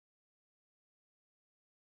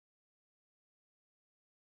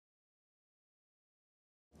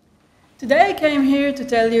Today I came here to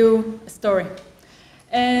tell you a story.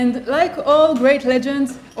 And like all great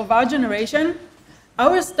legends of our generation,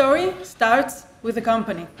 our story starts with a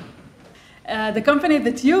company. The company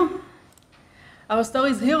that you, our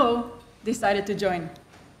story's hero, decided to join.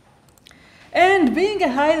 And being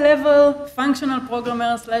a high-level functional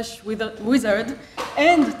programmer / wizard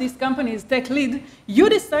and this company's tech lead, you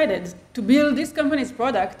decided to build this company's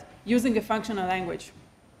product using a functional language.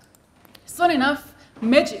 Soon enough,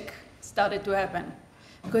 magic started to happen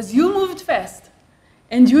because you moved fast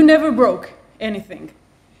and you never broke anything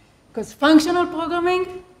because functional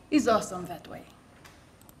programming is awesome that way.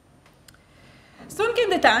 Soon came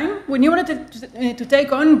the time when you wanted to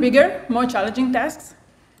take on bigger, more challenging tasks.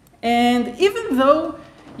 And even though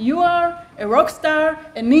you are a rock star,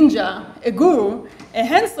 a ninja, a guru, a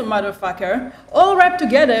handsome motherfucker, all wrapped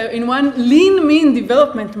together in one lean, mean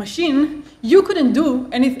development machine, you couldn't do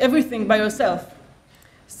everything by yourself.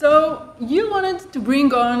 So you wanted to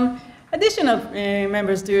bring on additional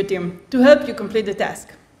members to your team to help you complete the task.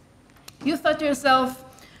 You thought to yourself,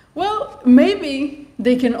 well, maybe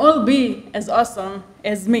they can all be as awesome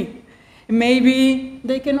as me. Maybe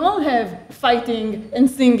they can all have fighting and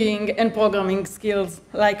singing and programming skills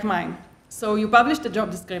like mine. So you published a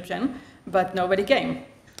job description, but nobody came.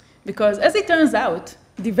 Because as it turns out,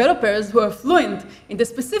 developers who are fluent in the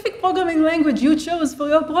specific programming language you chose for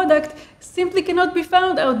your product simply cannot be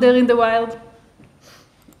found out there in the wild.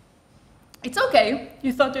 It's okay,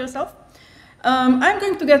 you thought to yourself. I'm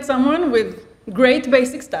going to get someone with great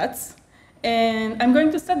basic stats, and I'm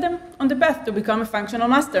going to set them on the path to become a functional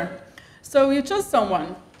master. So you chose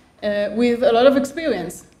someone with a lot of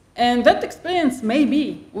experience, and that experience may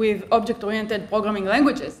be with object-oriented programming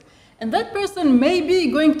languages. And that person may be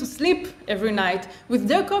going to sleep every night with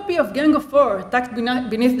their copy of Gang of Four tucked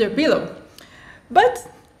beneath their pillow.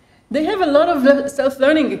 But they have a lot of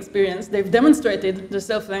self-learning experience. They've demonstrated their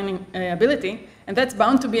self-learning ability, and that's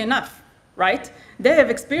bound to be enough, right? They have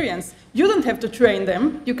experience. You don't have to train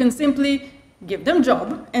them. You can simply give them a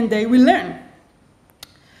job, and they will learn.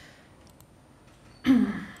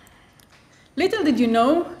 Little did you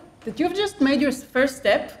know that you've just made your first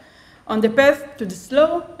step on the path to the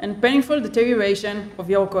slow and painful deterioration of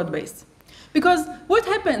your code base. Because what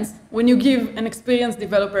happens when you give an experienced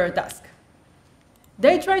developer a task?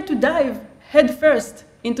 They try to dive headfirst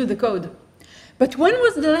into the code. But when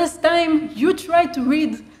was the last time you tried to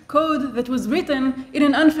read code that was written in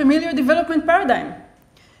an unfamiliar development paradigm?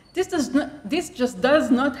 This just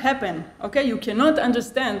does not happen, okay? You cannot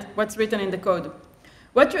understand what's written in the code.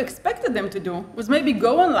 What you expected them to do was maybe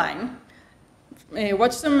go online,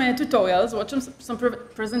 watch some tutorials, watch some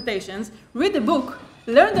presentations, read a book,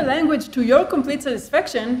 learn the language to your complete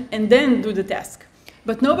satisfaction, and then do the task.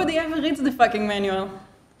 But nobody ever reads the fucking manual.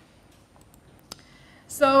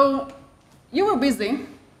 So you were busy,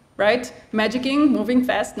 right? Magicking, moving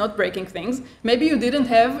fast, not breaking things. Maybe you didn't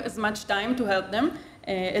have as much time to help them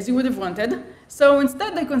as you would have wanted. So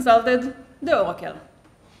instead they consulted the Oracle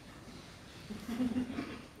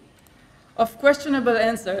of questionable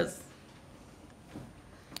answers.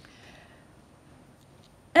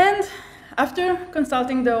 And after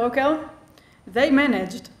consulting the Oracle, they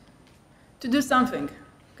managed to do something,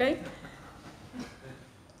 okay?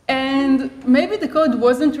 And maybe the code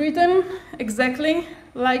wasn't written exactly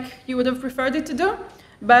like you would have preferred it to do,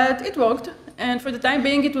 but it worked, and for the time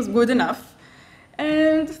being it was good enough.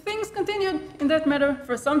 And things continued in that matter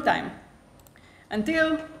for some time,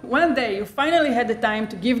 until one day you finally had the time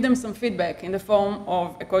to give them some feedback in the form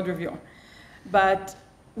of a code review. But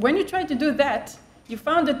when you tried to do that, you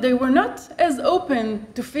found that they were not as open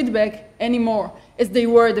to feedback anymore as they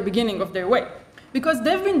were at the beginning of their way. Because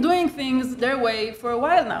they've been doing things their way for a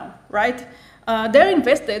while now, right? They're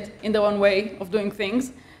invested in their own way of doing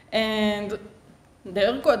things, and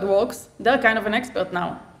their code works. They're kind of an expert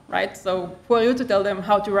now, right? So who are you to tell them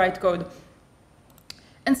how to write code?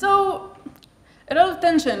 And so a lot of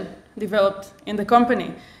tension developed in the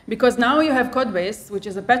company, because now you have code base, which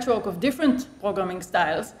is a patchwork of different programming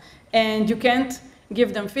styles, and you can't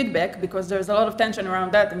give them feedback because there's a lot of tension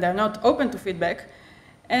around that, and they're not open to feedback,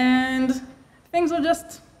 and things are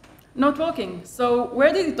just not working. So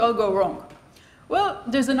where did it all go wrong? Well,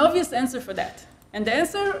 there's an obvious answer for that, and the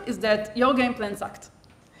answer is that your game plan sucked.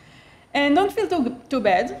 And don't feel too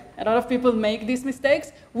bad. A lot of people make these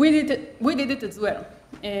mistakes. We did it as well.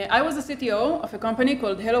 I was the CTO of a company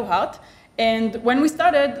called Hello Heart, and when we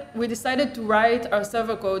started, we decided to write our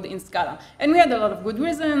server code in Scala. And we had a lot of good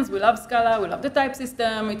reasons. We love Scala, we love the type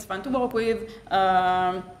system, it's fun to work with.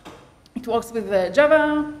 It works with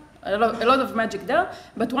Java, a lot of magic there.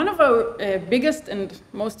 But one of our biggest and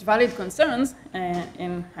most valid concerns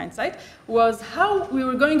in hindsight was how we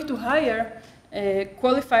were going to hire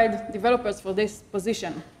qualified developers for this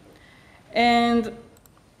position. And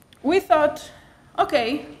we thought,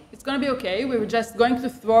 okay, it's going to be okay. We were just going to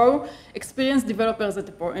throw experienced developers at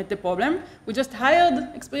the problem. We just hired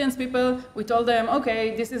experienced people. We told them,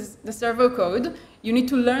 okay, this is the server code. You need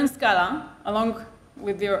to learn Scala along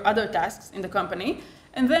with your other tasks in the company.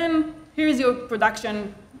 And then here is your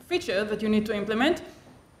production feature that you need to implement.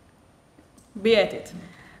 Be at it.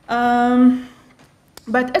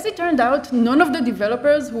 But as it turned out, none of the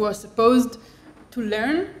developers who were supposed to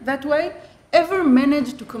learn that way ever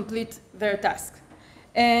managed to complete their task.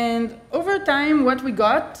 And over time, what we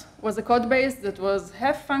got was a code base that was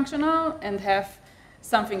half functional and half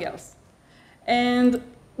something else. And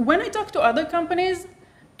when I talk to other companies,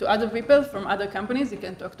 to other people from other companies, you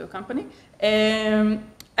can talk to a company,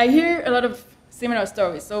 I hear a lot of similar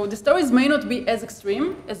stories. So the stories may not be as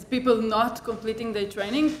extreme as people not completing their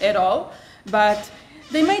training at all, but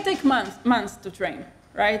they may take months to train,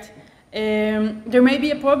 right? There may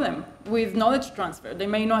be a problem with knowledge transfer. They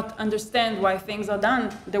may not understand why things are done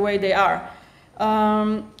the way they are.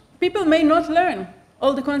 People may not learn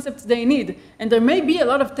all the concepts they need, and there may be a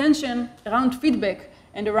lot of tension around feedback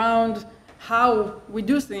and around how we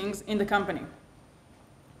do things in the company.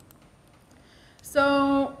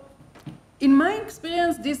 So in my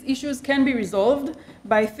experience, these issues can be resolved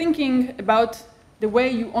by thinking about the way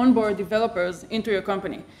you onboard developers into your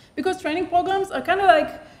company. Because training programs are kind of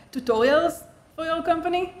like tutorials for your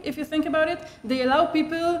company, if you think about it. They allow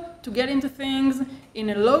people to get into things in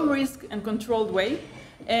a low risk and controlled way,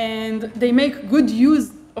 and they make good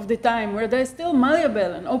use of the time where they're still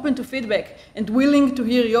malleable and open to feedback and willing to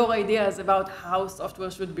hear your ideas about how software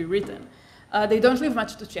should be written. They don't leave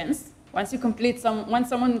much to chance. Once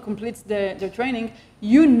someone completes their training,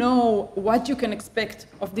 you know what you can expect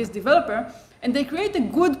of this developer, and they create a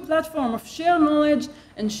good platform of shared knowledge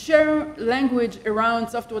and share language around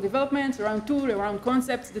software development, around tools, around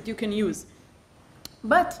concepts that you can use.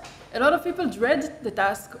 But a lot of people dread the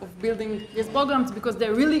task of building these programs because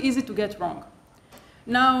they're really easy to get wrong.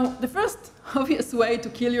 Now, the first obvious way to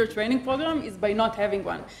kill your training program is by not having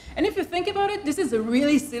one. And if you think about it, this is a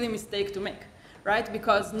really silly mistake to make, right?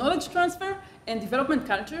 Because knowledge transfer and development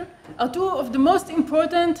culture are two of the most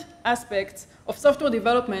important aspects of software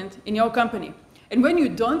development in your company. And when you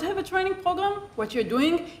don't have a training program, what you're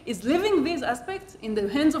doing is leaving these aspects in the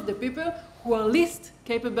hands of the people who are least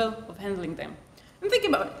capable of handling them. And think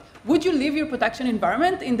about it. Would you leave your production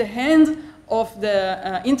environment in the hands of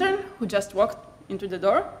the intern who just walked into the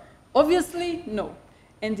door? Obviously, no.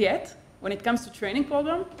 And yet, when it comes to training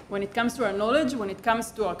program, when it comes to our knowledge, when it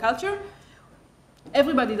comes to our culture,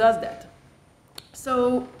 everybody does that.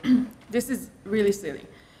 So this is really silly.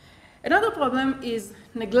 Another problem is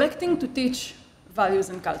neglecting to teach values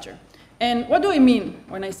and culture. And what do I mean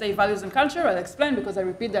when I say values and culture? I'll explain because I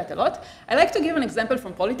repeat that a lot. I like to give an example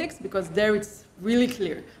from politics because there it's really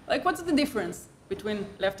clear. Like, what's the difference between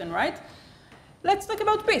left and right? Let's talk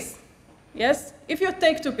about peace. Yes, if you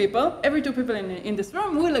take two people, every two people in this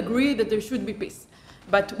room will agree that there should be peace.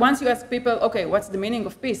 But once you ask people, okay, what's the meaning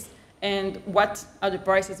of peace? And what are the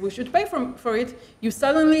prices we should pay for it, you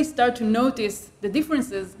suddenly start to notice the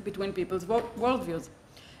differences between people's worldviews.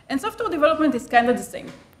 And software development is kind of the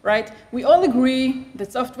same, right? We all agree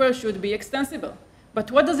that software should be extensible. But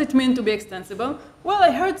what does it mean to be extensible? Well,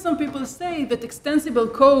 I heard some people say that extensible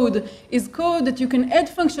code is code that you can add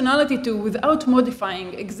functionality to without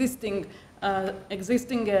modifying existing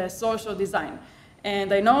source or design.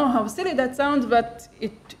 And I know how silly that sounds, but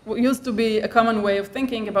it used to be a common way of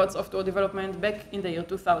thinking about software development back in the year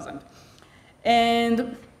 2000.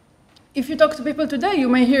 And if you talk to people today, you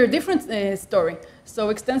may hear a different story. So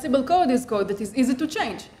extensible code is code that is easy to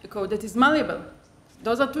change, a code that is malleable.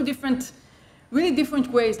 Those are two really different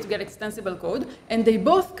ways to get extensible code, and they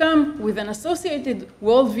both come with an associated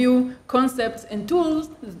worldview, concepts, and tools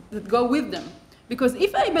that go with them. Because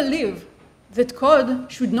if I believe that code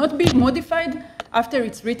should not be modified after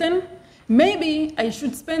it's written, maybe I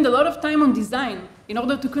should spend a lot of time on design in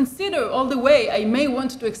order to consider all the way I may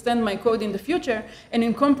want to extend my code in the future and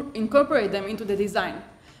incorporate them into the design.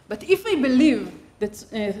 But if I believe that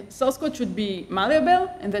source code should be malleable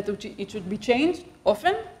and that it should be changed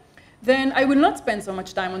often, then I will not spend so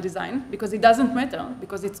much time on design because it doesn't matter,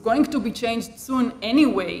 because it's going to be changed soon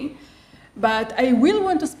anyway, but I will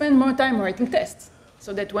want to spend more time writing tests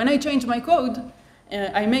so that when I change my code,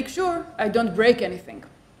 I make sure I don't break anything.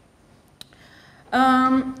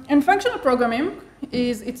 And functional programming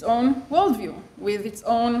is its own worldview with its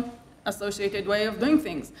own associated way of doing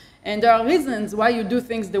things. And there are reasons why you do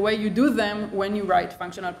things the way you do them when you write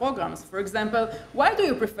functional programs. For example, why do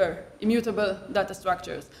you prefer immutable data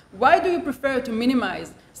structures? Why do you prefer to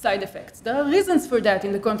minimize side effects? There are reasons for that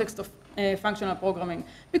in the context of functional programming,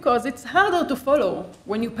 because it's harder to follow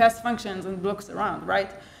when you pass functions and blocks around,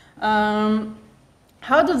 right?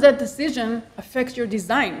 How does that decision affect your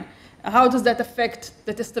design? How does that affect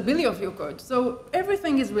the testability of your code? So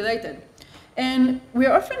everything is related. And we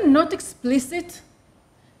are often not explicit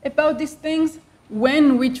about these things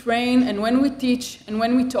when we train and when we teach and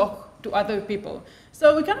when we talk to other people.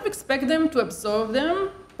 So we kind of expect them to absorb them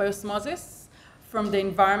by osmosis from the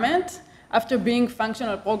environment after being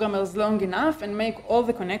functional programmers long enough and make all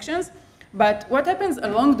the connections. But what happens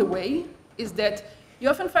along the way is that you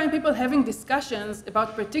often find people having discussions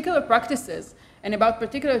about particular practices and about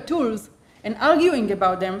particular tools and arguing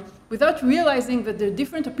about them without realizing that their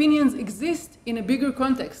different opinions exist in a bigger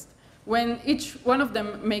context when each one of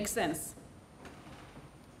them makes sense.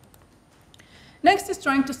 Next is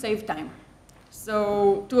trying to save time.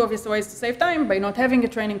 So two obvious ways to save time: by not having a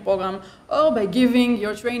training program or by giving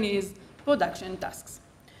your trainees production tasks.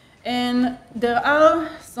 And there are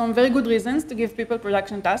some very good reasons to give people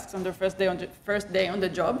production tasks on their first day on the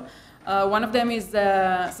job. One of them is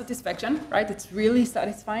satisfaction, right? It's really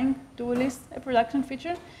satisfying to release a production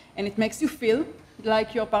feature, and it makes you feel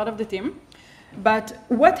like you're part of the team. But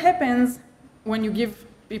what happens when you give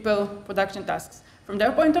people production tasks? From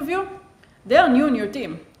their point of view, they are new in your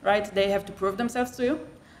team, right? They have to prove themselves to you.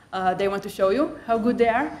 They want to show you how good they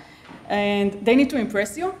are, and they need to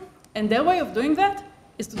impress you. And their way of doing that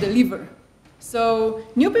is to deliver. So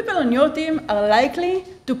new people on your team are likely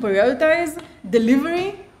to prioritize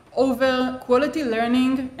delivery over quality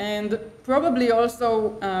learning and probably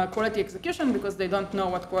also quality execution, because they don't know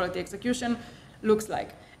what quality execution looks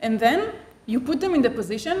like. And then you put them in the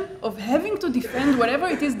position of having to defend whatever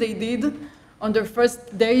it is they did on their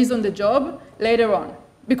first days on the job later on,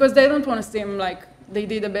 because they don't want to seem like they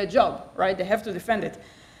did a bad job, right? They have to defend it.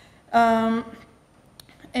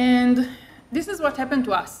 And this is what happened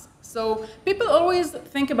to us. So people always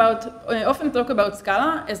often talk about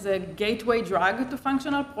Scala as a gateway drug to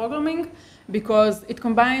functional programming because it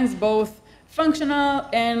combines both functional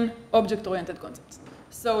and object-oriented concepts.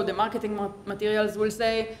 So the marketing materials will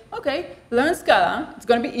say, okay, learn Scala. It's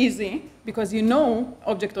going to be easy because you know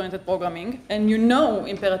object-oriented programming and you know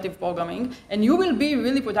imperative programming, and you will be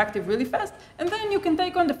really productive really fast, and then you can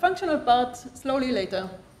take on the functional part slowly later,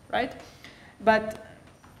 right? But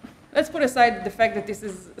let's put aside the fact that this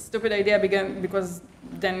is a stupid idea because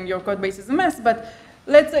then your code base is a mess, but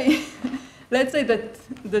let's say,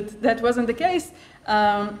 that wasn't the case.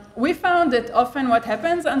 We found that often what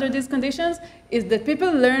happens under these conditions is that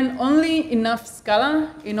people learn only enough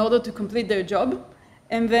Scala in order to complete their job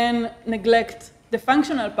and then neglect the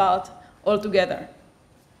functional part altogether.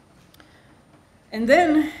 And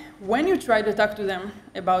then when you try to talk to them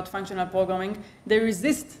about functional programming, they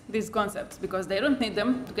resist these concepts because they don't need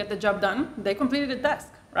them to get the job done. They completed the task,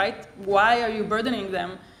 right? Why are you burdening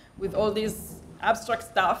them with all this abstract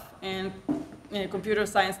stuff and computer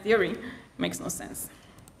science theory? Makes no sense.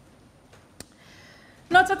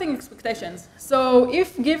 Not setting expectations. So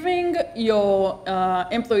if giving your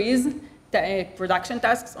employees production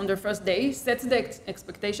tasks on their first day sets the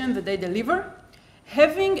expectation that they deliver,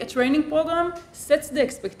 having a training program sets the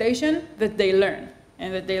expectation that they learn,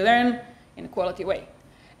 and that they learn in a quality way.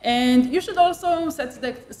 And you should also set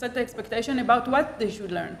the expectation about what they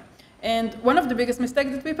should learn. And one of the biggest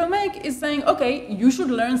mistakes that people make is saying, okay, you should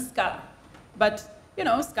learn Scala. But you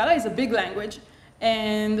know, Scala is a big language,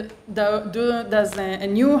 and does a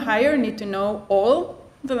new hire need to know all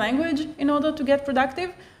the language in order to get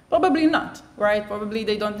productive? Probably not, right? Probably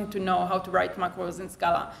they don't need to know how to write macros in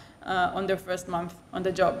Scala on their first month on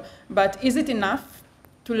the job. But is it enough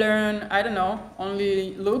to learn, I don't know,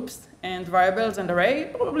 only loops and variables and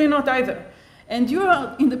array? Probably not either. And you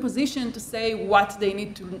are in the position to say what they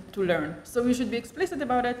need to learn. So you should be explicit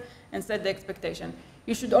about it and set the expectation.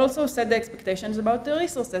 You should also set the expectations about the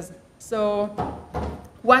resources. So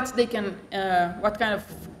what kind of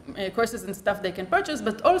courses and stuff they can purchase,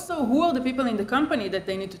 but also who are the people in the company that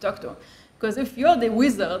they need to talk to. Because if you're the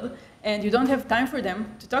wizard and you don't have time for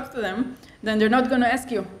them to talk to them, then they're not going to ask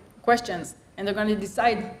you questions, and they're going to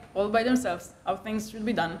decide all by themselves how things should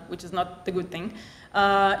be done, which is not the good thing.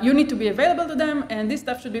 You need to be available to them, and this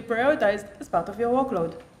stuff should be prioritized as part of your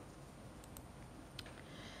workload.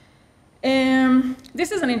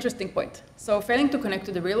 This is an interesting point. So failing to connect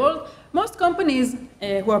to the real world. Most companies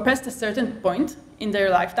who are past a certain point in their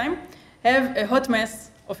lifetime have a hot mess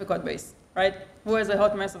of a code base, right? Who has a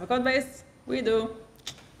hot mess of a code base? We do.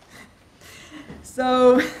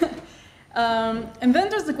 So, and then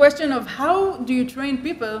there's the question of how do you train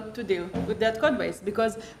people to deal with that code base?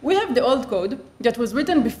 Because we have the old code that was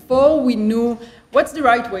written before we knew what's the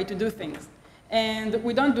right way to do things. And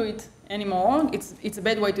we don't do it anymore. It's a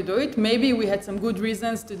bad way to do it. Maybe we had some good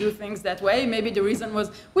reasons to do things that way. Maybe the reason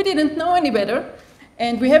was we didn't know any better.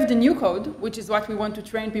 And we have the new code, which is what we want to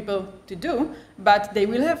train people to do, but they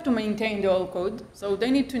will have to maintain the old code. So they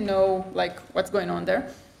need to know like what's going on there.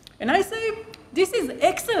 And I say, this is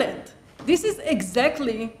excellent. This is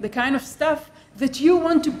exactly the kind of stuff that you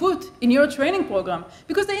want to put in your training program.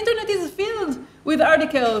 Because the internet is filled with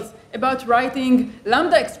articles about writing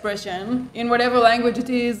Lambda expression in whatever language it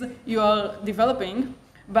is you are developing.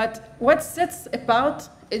 But what sets apart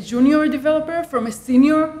a junior developer from a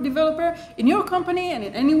senior developer in your company and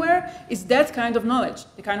in anywhere is that kind of knowledge,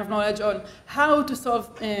 the kind of knowledge on how to solve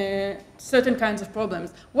certain kinds of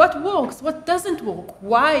problems. What works, what doesn't work,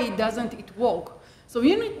 why doesn't it work? So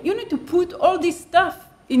you need to put all this stuff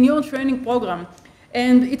in your training program.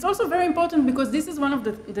 And it's also very important because this is one of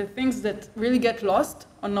the things that really get lost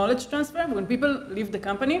on knowledge transfer when people leave the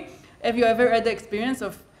company. Have you ever had the experience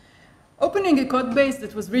of opening a code base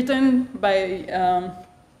that was written by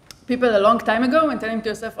people a long time ago and telling to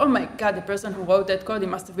yourself, oh my God, the person who wrote that code, he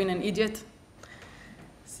must have been an idiot?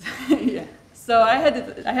 So, yeah. So I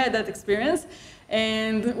had that experience.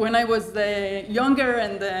 And when I was younger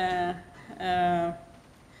and I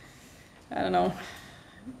don't know,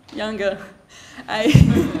 younger, I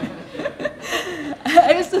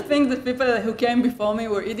used to think that people who came before me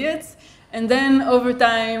were idiots. And then over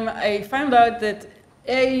time, I found out that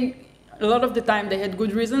A lot of the time they had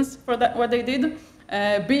good reasons for that, what they did.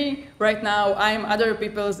 B, right now, I'm other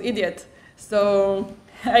people's idiot. So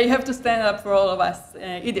I have to stand up for all of us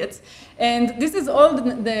idiots. And this is all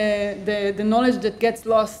the knowledge that gets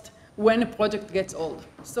lost when a project gets old.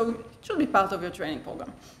 So it should be part of your training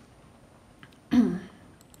program.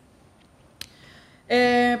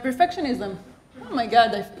 Perfectionism. Oh my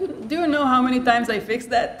God, do you know how many times I fixed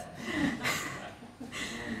that?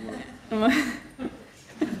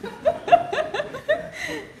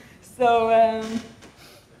 So,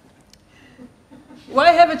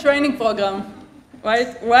 why have a training program?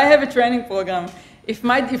 Why have a training program if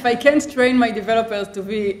I can't train my developers to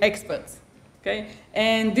be experts? Okay?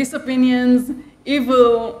 And these opinions,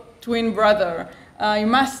 evil twin brother. I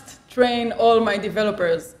must train all my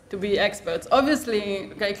developers to be experts.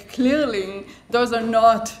 Obviously, like, clearly, those are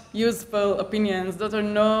not useful opinions. Those are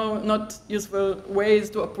not useful ways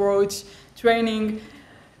to approach training.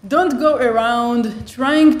 Don't go around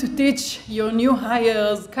trying to teach your new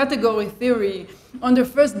hires category theory on their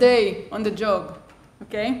first day on the job,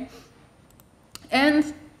 okay?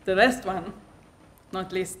 And the last one,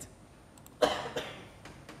 not least.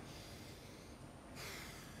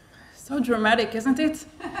 So dramatic, isn't it?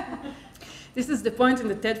 This is the point in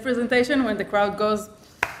the TED presentation when the crowd goes,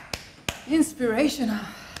 inspirational.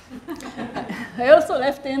 I also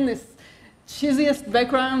left in this cheesiest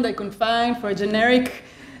background I could find for generic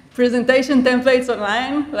presentation templates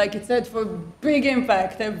online. Like it said, for big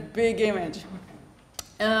impact, a big image.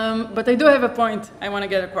 But I do have a point I want to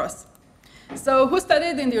get across. So who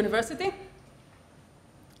studied in the university?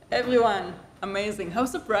 Everyone. Amazing. How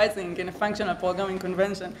surprising in a functional programming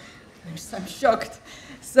convention. I'm shocked.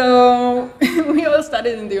 So we all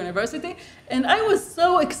studied in the university, and I was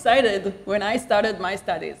so excited when I started my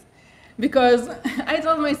studies, because I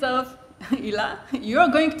told myself, Hila, you're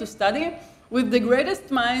going to study with the greatest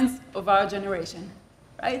minds of our generation,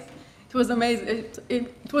 right? It was amazing.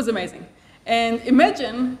 It was amazing. And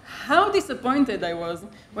imagine how disappointed I was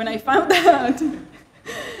when I found out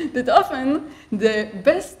that often the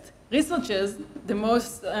best researchers, the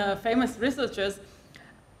most famous researchers,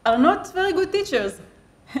 are not very good teachers.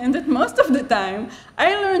 And that most of the time,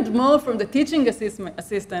 I learned more from the teaching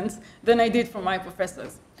assistants than I did from my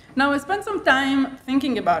professors. Now, I spent some time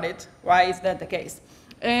thinking about it. Why is that the case?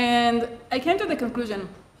 And I came to the conclusion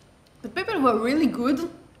that people who are really good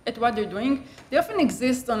at what they're doing, they often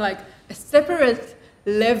exist on like a separate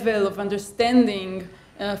level of understanding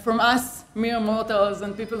from us mere mortals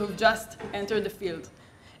and people who've just entered the field.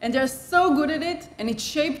 And they're so good at it, and it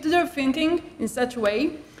shaped their thinking in such a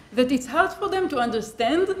way that it's hard for them to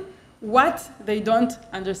understand what they don't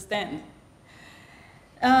understand.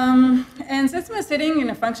 And since we're sitting in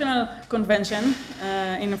a functional convention,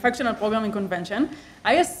 in a functional programming convention,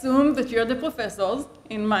 I assume that you're the professors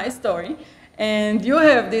in my story, and you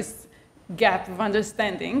have this gap of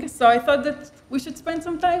understanding, so I thought that we should spend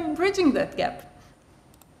some time bridging that gap.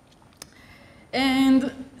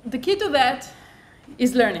 And the key to that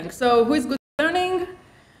is learning. So who is good at learning?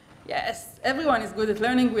 Yes, everyone is good at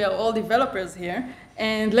learning. We are all developers here.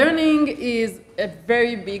 And learning is a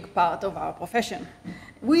very big part of our profession.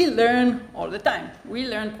 We learn all the time. We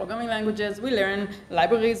learn programming languages, we learn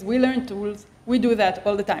libraries, we learn tools. We do that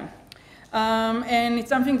all the time. And it's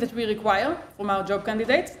something that we require from our job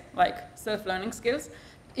candidates, like self-learning skills.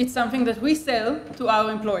 It's something that we sell to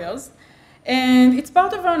our employers. And it's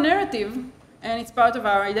part of our narrative, and it's part of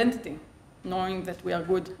our identity, knowing that we are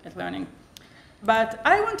good at learning. But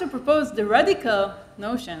I want to propose the radical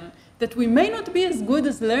notion that we may not be as good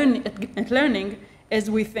at learning as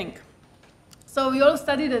we think. So we all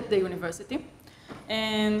studied at the university,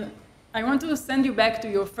 and I want to send you back to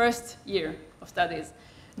your first year of studies.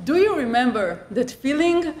 Do you remember that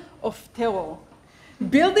feeling of terror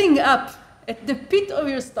building up at the pit of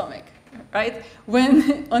your stomach, right?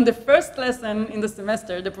 When on the first lesson in the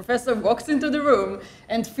semester, the professor walks into the room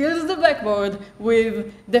and fills the blackboard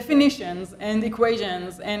with definitions and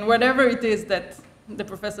equations and whatever it is that the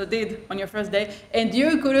professor did on your first day, and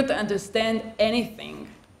you couldn't understand anything.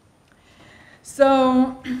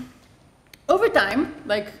 So over time,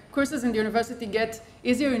 like courses in the university get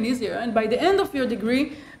easier and easier, and by the end of your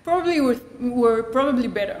degree, we're probably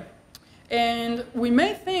better. And we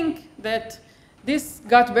may think that this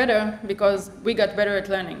got better because we got better at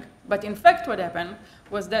learning. But in fact, what happened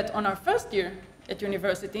was that on our first year at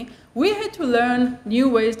university, we had to learn new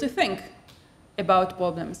ways to think about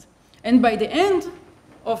problems. And by the end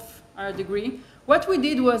of our degree, what we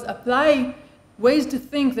did was apply ways to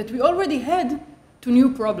think that we already had to new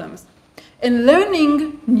problems. And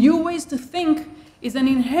learning new ways to think is an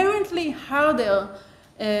inherently harder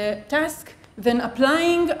task than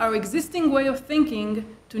applying our existing way of thinking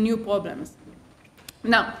to new problems.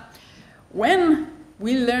 Now, when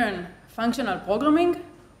we learn functional programming,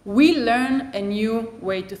 we learn a new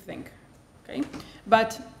way to think. Okay?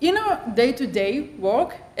 But in our day-to-day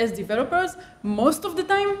work as developers, most of the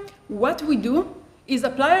time, what we do is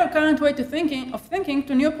apply our current way of thinking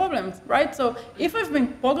to new problems, right? So if I've been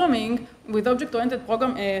programming with object-oriented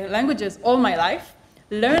languages all my life,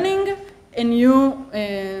 learning a new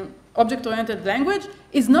object-oriented language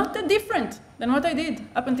is not that different than what I did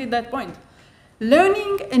up until that point.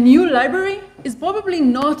 Learning a new library is probably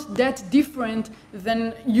not that different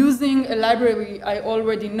than using a library I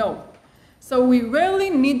already know. So we rarely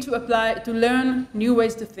need to learn new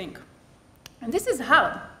ways to think. And this is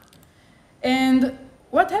hard. And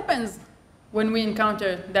what happens when we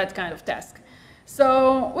encounter that kind of task?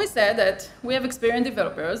 So we said that we have experienced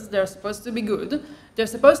developers. They're supposed to be good. They're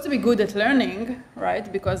supposed to be good at learning,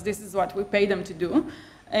 right? Because this is what we pay them to do.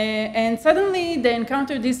 And suddenly they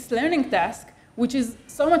encounter this learning task, which is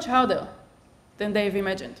so much harder than they've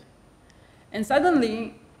imagined. And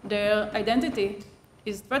suddenly their identity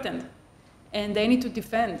is threatened, and they need to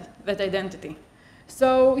defend that identity.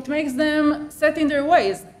 So it makes them set in their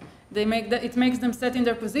ways. It makes them set in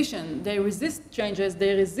their position. They resist changes.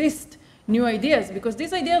 They resist new ideas because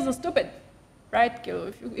these ideas are stupid, right?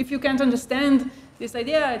 If you can't understand this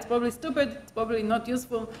idea, it's probably stupid. It's probably not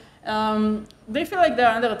useful. They feel like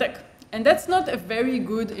they're under attack. And that's not a very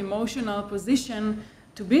good emotional position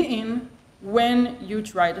to be in when you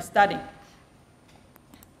try to study.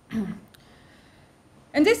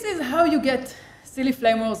 And this is how you get silly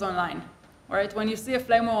flame wars online, right? When you see a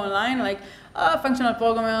flame war online, like functional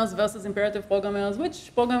programmers versus imperative programmers,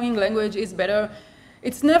 which programming language is better?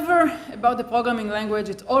 It's never about the programming language.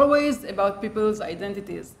 It's always about people's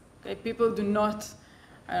identities. Okay? People do not,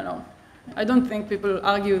 I don't know, I don't think people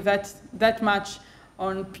argue that much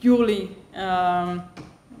on purely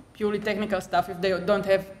technical stuff if they don't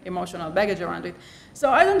have emotional baggage around it. So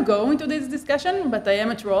I don't go into this discussion, but I am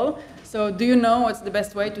a troll. So do you know what's the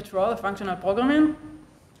best way to troll a functional programmer?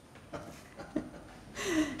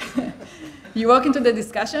 You walk into the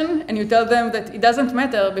discussion and you tell them that it doesn't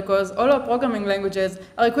matter because all our programming languages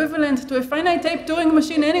are equivalent to a finite tape Turing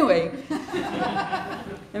machine anyway.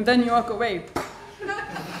 And then you walk away.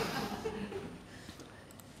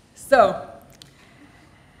 So,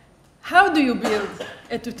 how do you build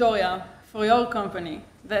a tutorial for your company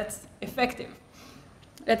that's effective?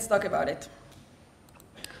 Let's talk about it.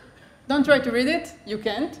 Don't try to read it. You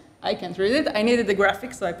can't. I can't read it. I needed the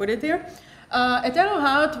graphics, so I put it here. At Tel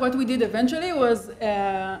what we did eventually was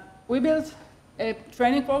we built a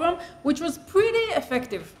training program which was pretty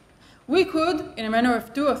effective. We could, in a matter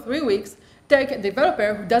of 2 or 3 weeks, take a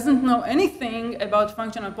developer who doesn't know anything about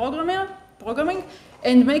functional programming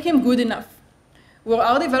and make him good enough. Were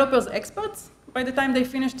our developers experts by the time they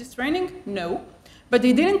finished this training? No. But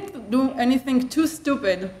they didn't do anything too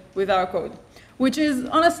stupid with our code, which is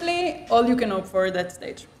honestly all you can hope for at that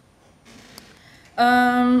stage.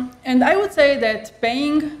 And I would say that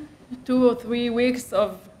paying 2 or 3 weeks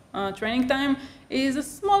of training time is a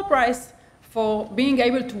small price for being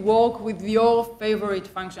able to work with your favorite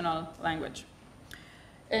functional language.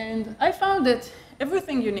 And I found that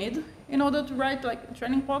everything you need in order to write like a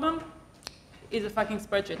training program is a fucking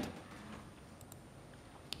spreadsheet.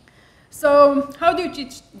 So how do you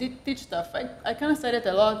teach stuff? I kind of said it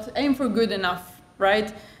a lot. Aim for good enough,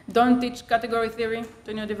 right? Don't teach category theory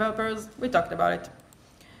to new developers. We talked about it.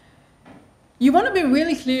 You want to be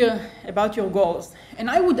really clear about your goals. And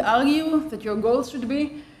I would argue that your goals should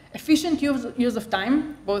be efficient use of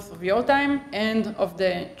time, both of your time and of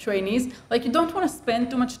the trainees. Like, you don't want to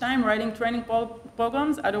spend too much time writing training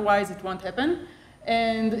programs, otherwise it won't happen.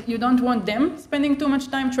 And you don't want them spending too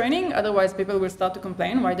much time training, otherwise people will start to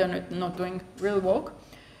complain why they're not doing real work.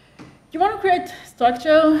 You want to create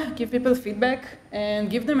structure, give people feedback, and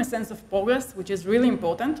give them a sense of progress, which is really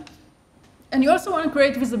important. And you also want to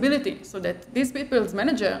create visibility so that these people's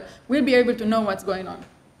manager will be able to know what's going on.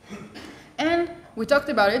 And we talked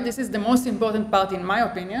about it, this is the most important part in my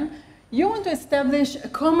opinion. You want to establish a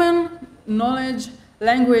common knowledge,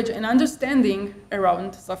 language, and understanding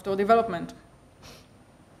around software development.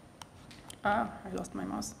 I lost my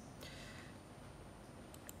mouse.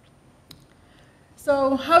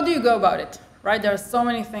 So how do you go about it, right? There are so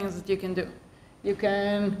many things that you can do. You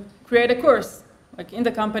can create a course, like in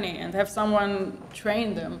the company, and have someone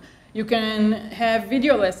train them. You can have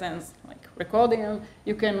video lessons, like recording them.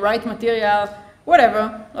 You can write material,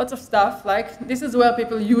 whatever, lots of stuff. Like, this is where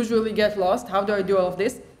people usually get lost. How do I do all of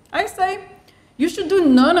this? I say you should do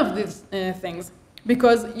none of these things,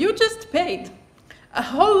 because you just paid a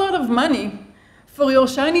whole lot of money for your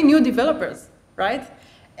shiny new developers, right?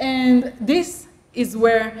 And this is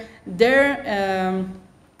where their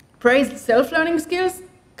praised self-learning skills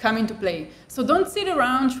come into play. So don't sit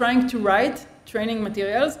around trying to write training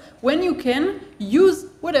materials when you can use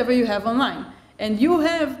whatever you have online. And you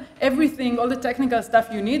have everything, all the technical stuff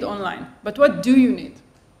you need online. But what do you need?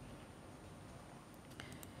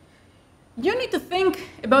 You need to think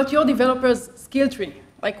about your developers' skill tree.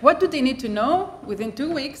 Like, what do they need to know within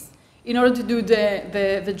 2 weeks in order to do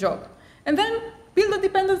the job? And then build a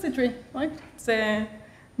dependency tree, right? It's a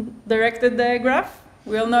directed graph.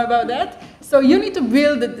 We all know about that. So you need to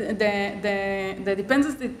build the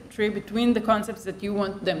dependency tree between the concepts that you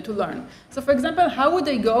want them to learn. So for example, how would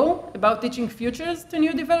they go about teaching futures to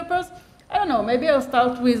new developers? I don't know, maybe I'll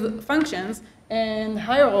start with functions and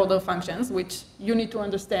higher order functions, which you need to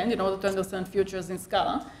understand in order to understand futures in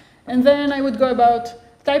Scala. And then I would go about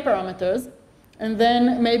type parameters, and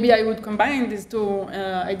then maybe I would combine these two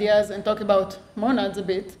ideas and talk about monads a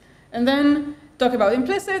bit, and then talk about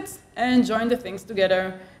implicits and join the things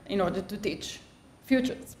together in order to teach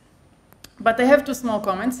futures. But I have 2 small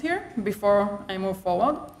comments here before I move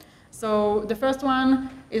forward. So the first one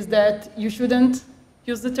is that you shouldn't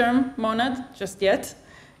use the term monad just yet,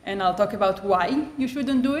 and I'll talk about why you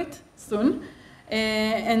shouldn't do it soon.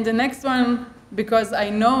 And the next one, because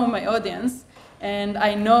I know my audience, and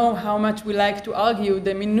I know how much we like to argue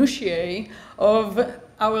the minutiae of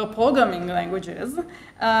our programming languages.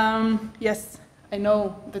 Yes, I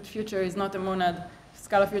know that future is not a monad.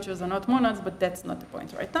 Scala futures are not monads, but that's not the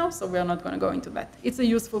point right now, so we're not going to go into that. It's a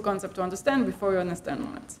useful concept to understand before you understand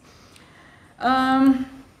monads.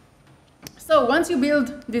 So once you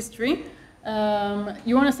build this tree,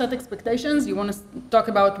 you want to set expectations. You want to talk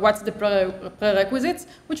about what's the prerequisites,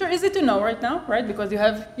 which are easy to know right now, right? Because you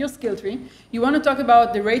have your skill tree. You want to talk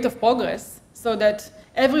about the rate of progress so that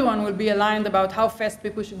everyone will be aligned about how fast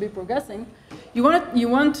people should be progressing. You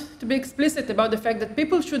want to be explicit about the fact that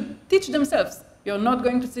people should teach themselves. You're not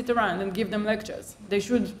going to sit around and give them lectures. They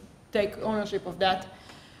should take ownership of that.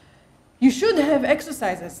 You should have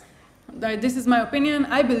exercises. This is my opinion.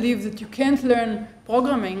 I believe that you can't learn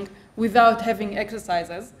programming without having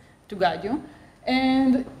exercises to guide you.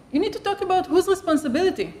 And you need to talk about whose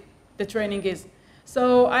responsibility the training is.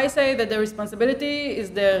 So I say that the responsibility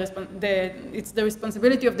is it's the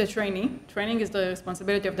responsibility of the trainee. Training is the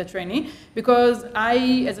responsibility of the trainee, because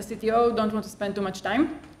I, as a CTO, don't want to spend too much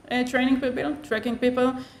time training people, tracking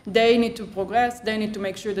people. They need to progress. They need to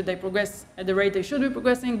make sure that they progress at the rate they should be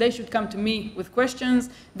progressing. They should come to me with questions.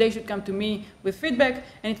 They should come to me with feedback.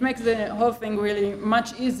 And it makes the whole thing really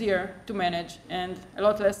much easier to manage and a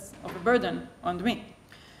lot less of a burden on me.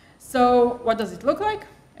 So what does it look like?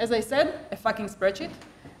 As I said, a fucking spreadsheet.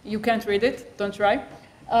 You can't read it. Don't try.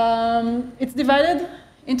 It's divided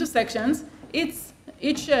into sections.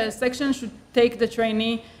 Each section should take the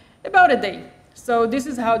trainee about a day. So this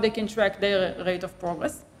is how they can track their rate of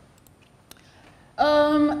progress.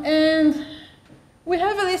 And we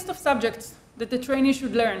have a list of subjects that the trainee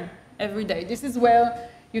should learn every day. This is where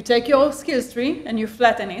you take your skills tree and you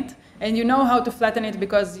flatten it, and you know how to flatten it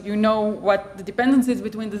because you know what the dependencies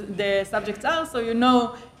between the subjects are, so you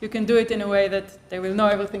know you can do it in a way that they will know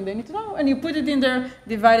everything they need to know, and you put it in there,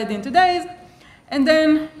 divide it into days, and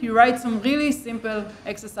then you write some really simple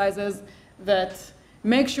exercises that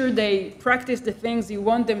make sure they practice the things you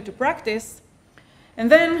want them to practice, and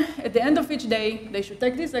then at the end of each day, they should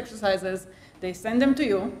take these exercises, they send them to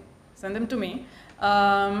you, send them to me.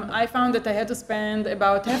 I found that I had to spend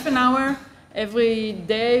about half an hour every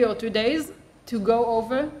day or 2 days to go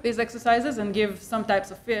over these exercises and give some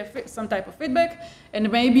type of feedback,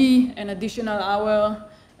 and maybe an additional hour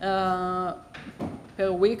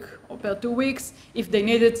per week or per 2 weeks if they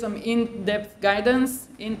needed some in-depth guidance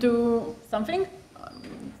into something.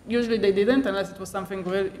 Usually they didn't, unless it was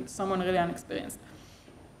someone really unexperienced.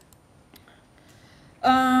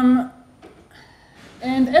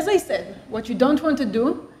 And as I said, what you don't want to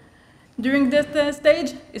do during this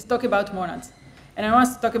stage is talk about monads. And I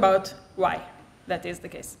want to talk about why that is the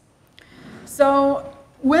case. So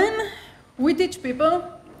when we teach people,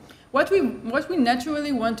 what we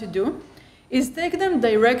naturally want to do is take them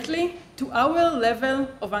directly to our level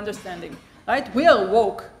of understanding, right? We are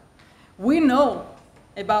woke. We know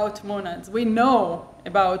about monads. We know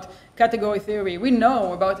about category theory. We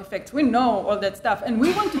know about effects. We know all that stuff. And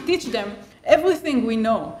we want to teach them everything we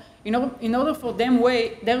know, in order for their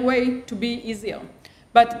way to be easier.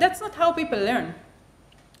 But that's not how people learn.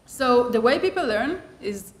 So the way people learn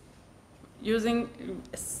is using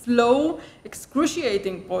a slow,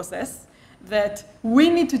 excruciating process that we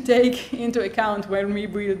need to take into account when we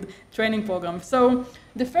build training programs. So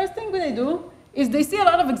the first thing they do is they see a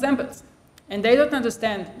lot of examples. And they don't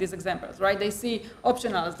understand these examples, right? They see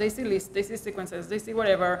optionals, they see lists, they see sequences, they see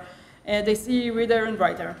whatever, they see reader and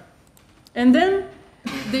writer. And then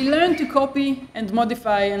they learn to copy and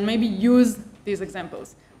modify and maybe use these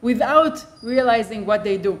examples without realizing what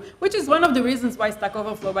they do, which is one of the reasons why Stack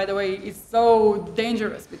Overflow, by the way, is so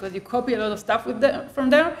dangerous, because you copy a lot of stuff from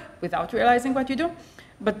there without realizing what you do.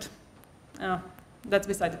 But that's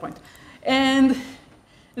beside the point. And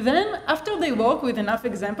then, after they work with enough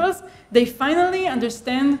examples, they finally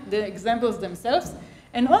understand the examples themselves.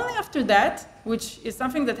 And only after that, which is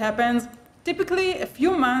something that happens typically a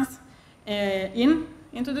few months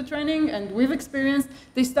into the training and with experience,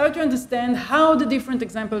 they start to understand how the different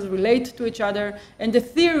examples relate to each other and the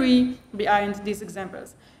theory behind these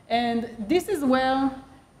examples. And this is where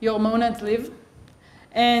your monads live.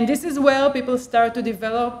 And this is where people start to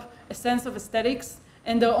develop a sense of aesthetics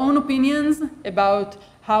and their own opinions about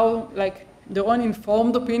how, like, their own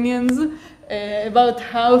informed opinions about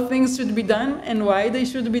how things should be done and why they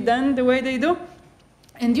should be done the way they do.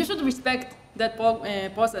 And you should respect that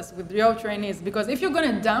process with your trainees, because if you're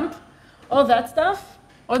going to dump all that stuff,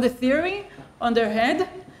 all the theory on their head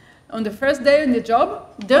on the first day in the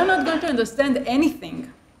job, they're not going to understand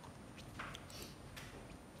anything.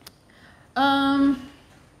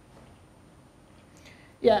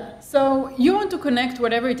 Yeah, so you want to connect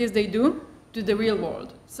whatever it is they do to the real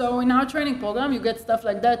world. So in our training program, you get stuff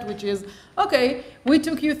like that, which is, okay, we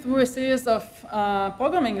took you through a series of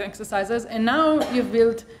programming exercises, and now you've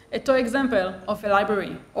built a toy example of a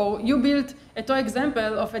library, or you built a toy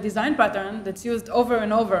example of a design pattern that's used over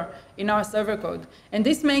and over in our server code. And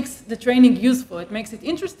this makes the training useful. It makes it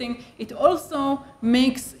interesting. It also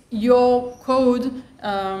makes your code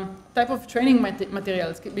type of training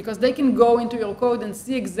materials, because they can go into your code and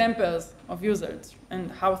see examples of users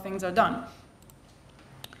and how things are done.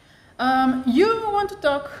 You want to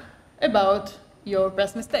talk about your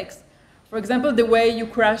past mistakes. For example, the way you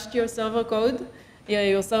crashed your server code,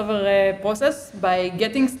 your server process by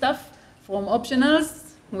getting stuff from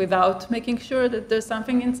optionals without making sure that there's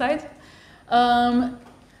something inside.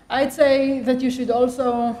 I'd say that you should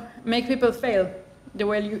also make people fail the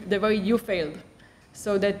way you failed,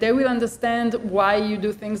 so that they will understand why you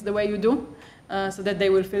do things the way you do, so that they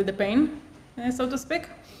will feel the pain, so to speak.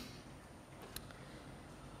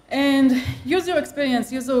 And use your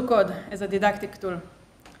experience, use your code as a didactic tool.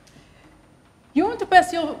 You want to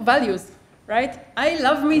pass your values, right? I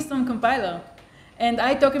love me some compiler, and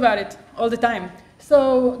I talk about it all the time.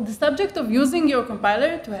 So the subject of using your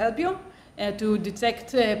compiler to help you to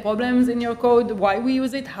detect problems in your code, why we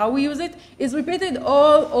use it, how we use it, is repeated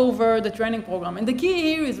all over the training program. And the key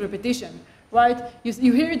here is repetition, right?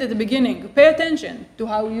 You hear it at the beginning. Pay attention to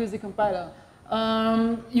how we use the compiler.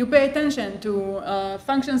 You pay attention to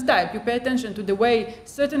functions type. You pay attention to the way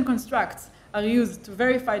certain constructs are used to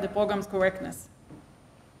verify the program's correctness.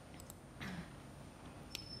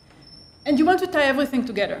 And you want to tie everything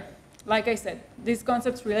together. Like I said, these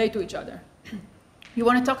concepts relate to each other. You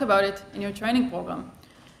want to talk about it in your training program.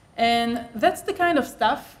 And that's the kind of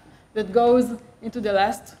stuff that goes into the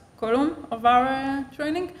last column of our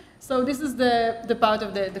training. So this is the part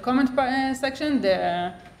of the comment section,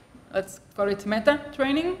 let's call it meta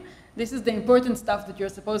training. This is the important stuff that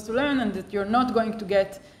you're supposed to learn and that you're not going to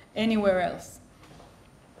get anywhere else.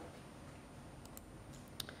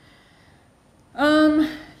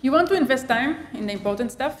 You want to invest time in the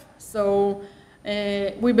important stuff. So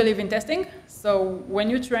we believe in testing. So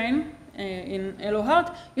when you train in Hello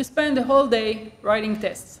Heart, you spend the whole day writing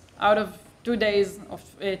tests out of 2 days of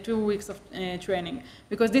 2 weeks of training,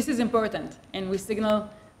 because this is important, and we signal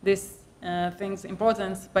this thing's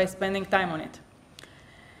importance by spending time on it.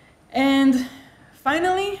 And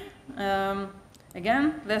finally,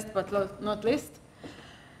 again, last but not least,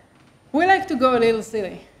 we like to go a little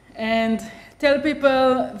silly and tell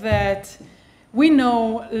people that we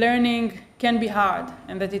know learning can be hard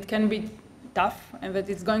and that it can be tough and that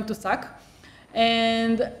it's going to suck.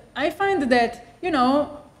 And I find that, you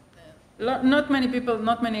know, not many people,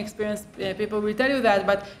 not many experienced people will tell you that,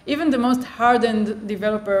 but even the most hardened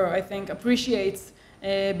developer, I think, appreciates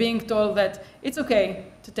being told that it's okay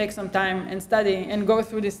to take some time and study and go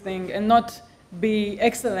through this thing and not be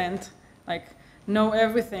excellent, like know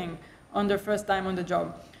everything on their first time on the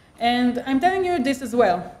job. And I'm telling you this as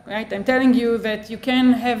well, right? I'm telling you that you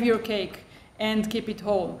can have your cake and keep it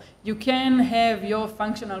whole. You can have your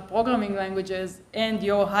functional programming languages and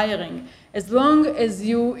your hiring, as long as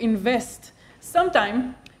you invest some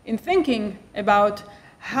time in thinking about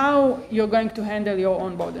how you're going to handle your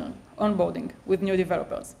onboarding with new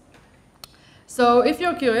developers. So if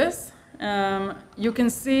you're curious, you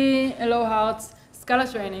can see Hello Heart's Scala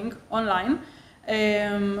training online.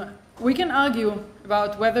 We can argue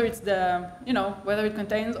about whether it's whether it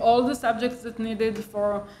contains all the subjects that needed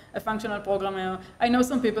for a functional programmer. I know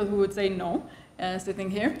some people who would say no, sitting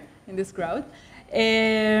here in this crowd.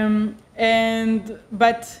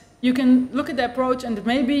 But you can look at the approach and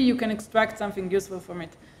maybe you can extract something useful from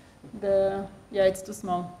it. Yeah, it's too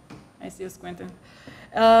small. I see you squinting.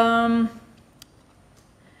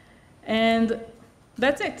 And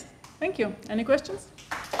that's it. Thank you. Any questions?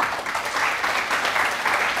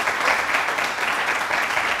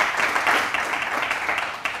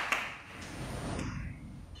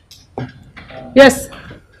 Yes.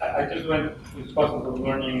 I just went through the process of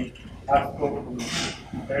learning Haskell from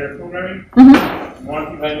pair programming. Mm-hmm. One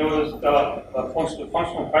thing I noticed about the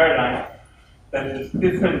functional paradigm that is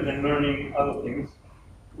different than learning other things,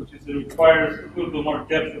 which is it requires a little bit more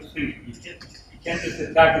depth of thinking. You can't just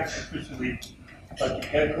attack it superficially, like you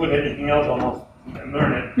can't put anything else almost and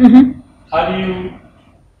learn it. Mm-hmm. How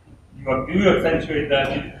do you accentuate that?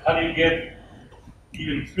 How do you get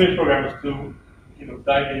even experienced programmers to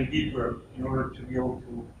dive in deeper in order to be able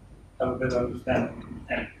to have a better understanding?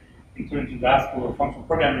 And in terms of Haskell or functional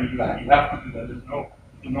programming, you have to do that. There's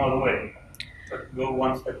no other way. But go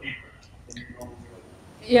one step deeper.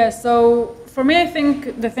 Yeah, so for me, I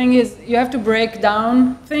think the thing is you have to break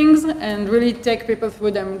down things and really take people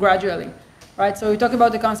through them gradually, right? So we talk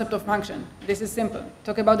about the concept of function. This is simple.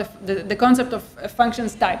 Talk about the concept of a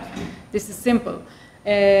functions type. This is simple.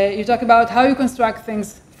 You talk about how you construct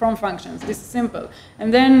things from functions. This is simple.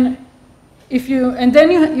 And then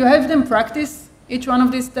you have them practice each one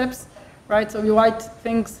of these steps, right? So you write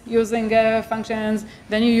things using functions,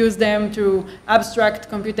 then you use them to abstract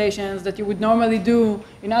computations that you would normally do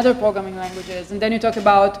in other programming languages. And then you talk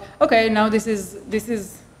about, okay, now this is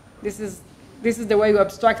the way you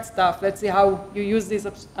abstract stuff. Let's see how you use these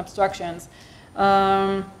abstractions.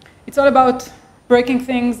 It's all about breaking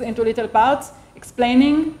things into little parts,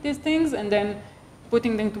 explaining these things, and then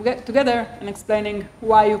putting them together and explaining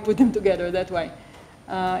why you put them together that way.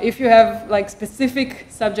 If you have like specific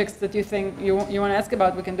subjects that you think you want to ask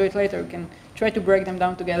about, we can do it later. We can try to break them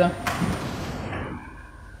down together.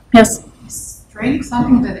 Yes? Is training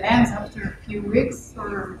something that ends after a few weeks,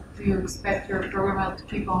 or do you expect your programmer to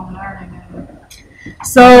keep on learning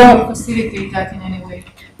and facilitate that in any way?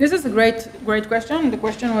 This is a great question. The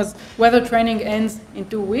question was whether training ends in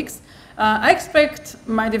 2 weeks. I expect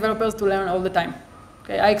my developers to learn all the time.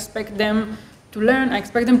 Okay, I expect them to learn. I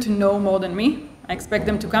expect them to know more than me. I expect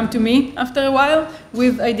them to come to me after a while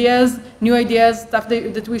with ideas, new ideas, stuff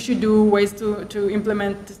that we should do, ways to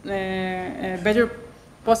implement better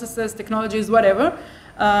processes, technologies, whatever.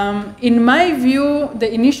 In my view,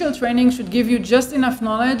 the initial training should give you just enough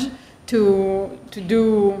knowledge to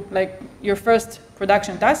do like your first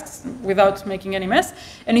production tasks without making any mess,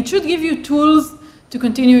 and it should give you tools to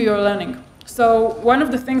continue your learning. So one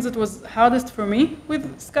of the things that was hardest for me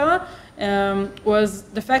with Scala was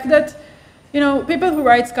the fact that, people who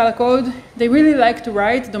write Scala code, they really like to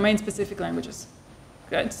write domain-specific languages.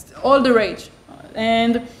 it's all the rage.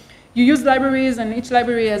 And you use libraries, and each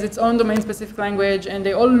library has its own domain-specific language, and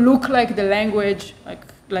they all look like the language,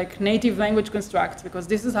 like native language constructs, because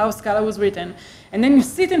this is how Scala was written. And then you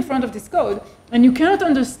sit in front of this code, and you cannot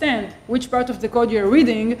understand which part of the code you're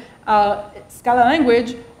reading are Scala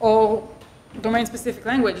language or domain-specific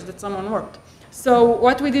language that someone worked. So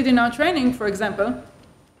what we did in our training, for example,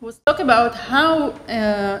 was talk about how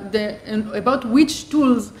about which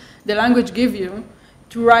tools the language give you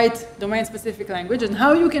to write domain-specific language, and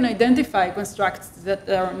how you can identify constructs that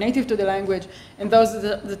are native to the language and those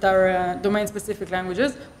that are domain-specific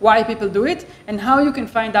languages, why people do it, and how you can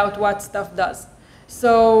find out what stuff does.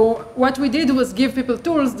 So what we did was give people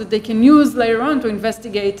tools that they can use later on to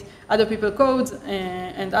investigate other people's codes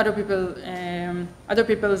and other people's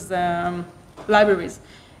libraries.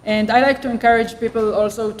 And I like to encourage people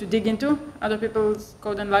also to dig into other people's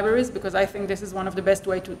code and libraries, because I think this is one of the best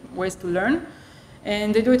ways to learn.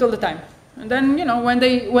 And they do it all the time. And then, you know, when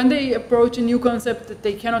they approach a new concept that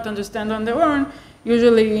they cannot understand on their own,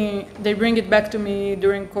 usually they bring it back to me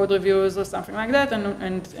during code reviews or something like that,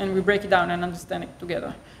 and we break it down and understand it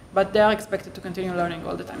together. But they are expected to continue learning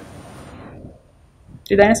all the time.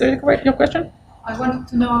 Did I answer your question? I wanted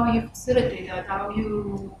to know how you facilitate that, how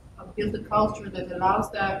you build a culture that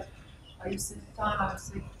allows that. Are you set time? Are you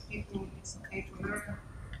set to people it's okay to learn?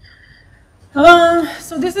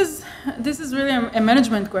 So this is really a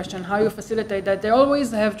management question, how you facilitate that. They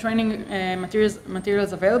always have training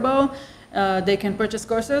materials available. They can purchase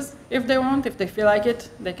courses if they want, if they feel like it.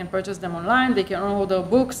 They can purchase them online. They can order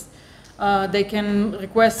books. They can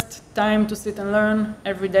request time to sit and learn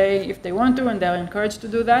every day if they want to, and they're encouraged to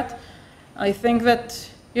do that. I think that,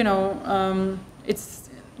 you know, it's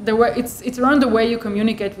around the way you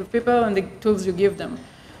communicate with people and the tools you give them.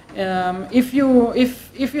 If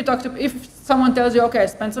someone tells you, okay, I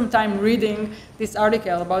spent some time reading this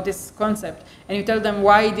article about this concept, and you tell them,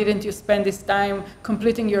 why didn't you spend this time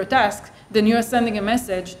completing your task, then you're sending a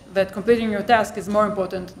message that completing your task is more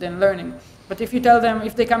important than learning. But if you tell them,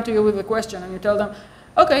 if they come to you with a question and you tell them,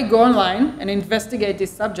 okay, go online and investigate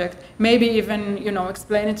this subject, maybe even, you know,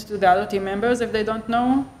 explain it to the other team members if they don't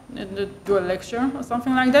know, do a lecture or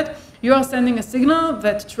something like that, you are sending a signal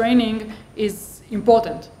that training is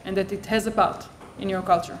important and that it has a part in your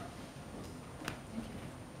culture.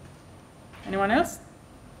 Anyone else?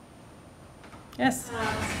 Yes?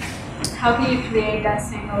 How do you create that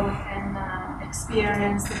signal within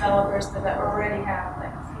experienced developers that already have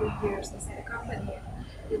like a few years inside the company?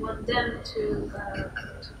 You want them to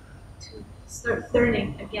start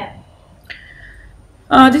learning again.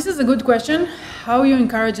 This is a good question. How you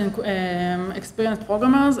encourage experienced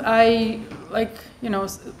programmers? I like, you know,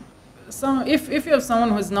 if you have someone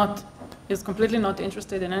who is completely not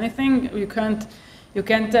interested in anything, you can't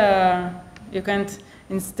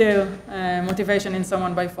instill motivation in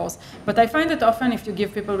someone by force. But I find that often if you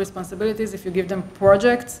give people responsibilities, if you give them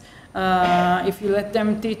projects, if you let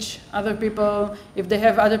them teach other people, if they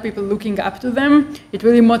have other people looking up to them, it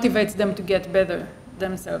really motivates them to get better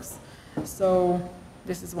themselves. So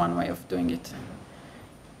this is one way of doing it.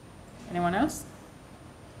 Anyone else?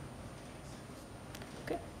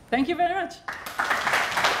 Okay, thank you very much.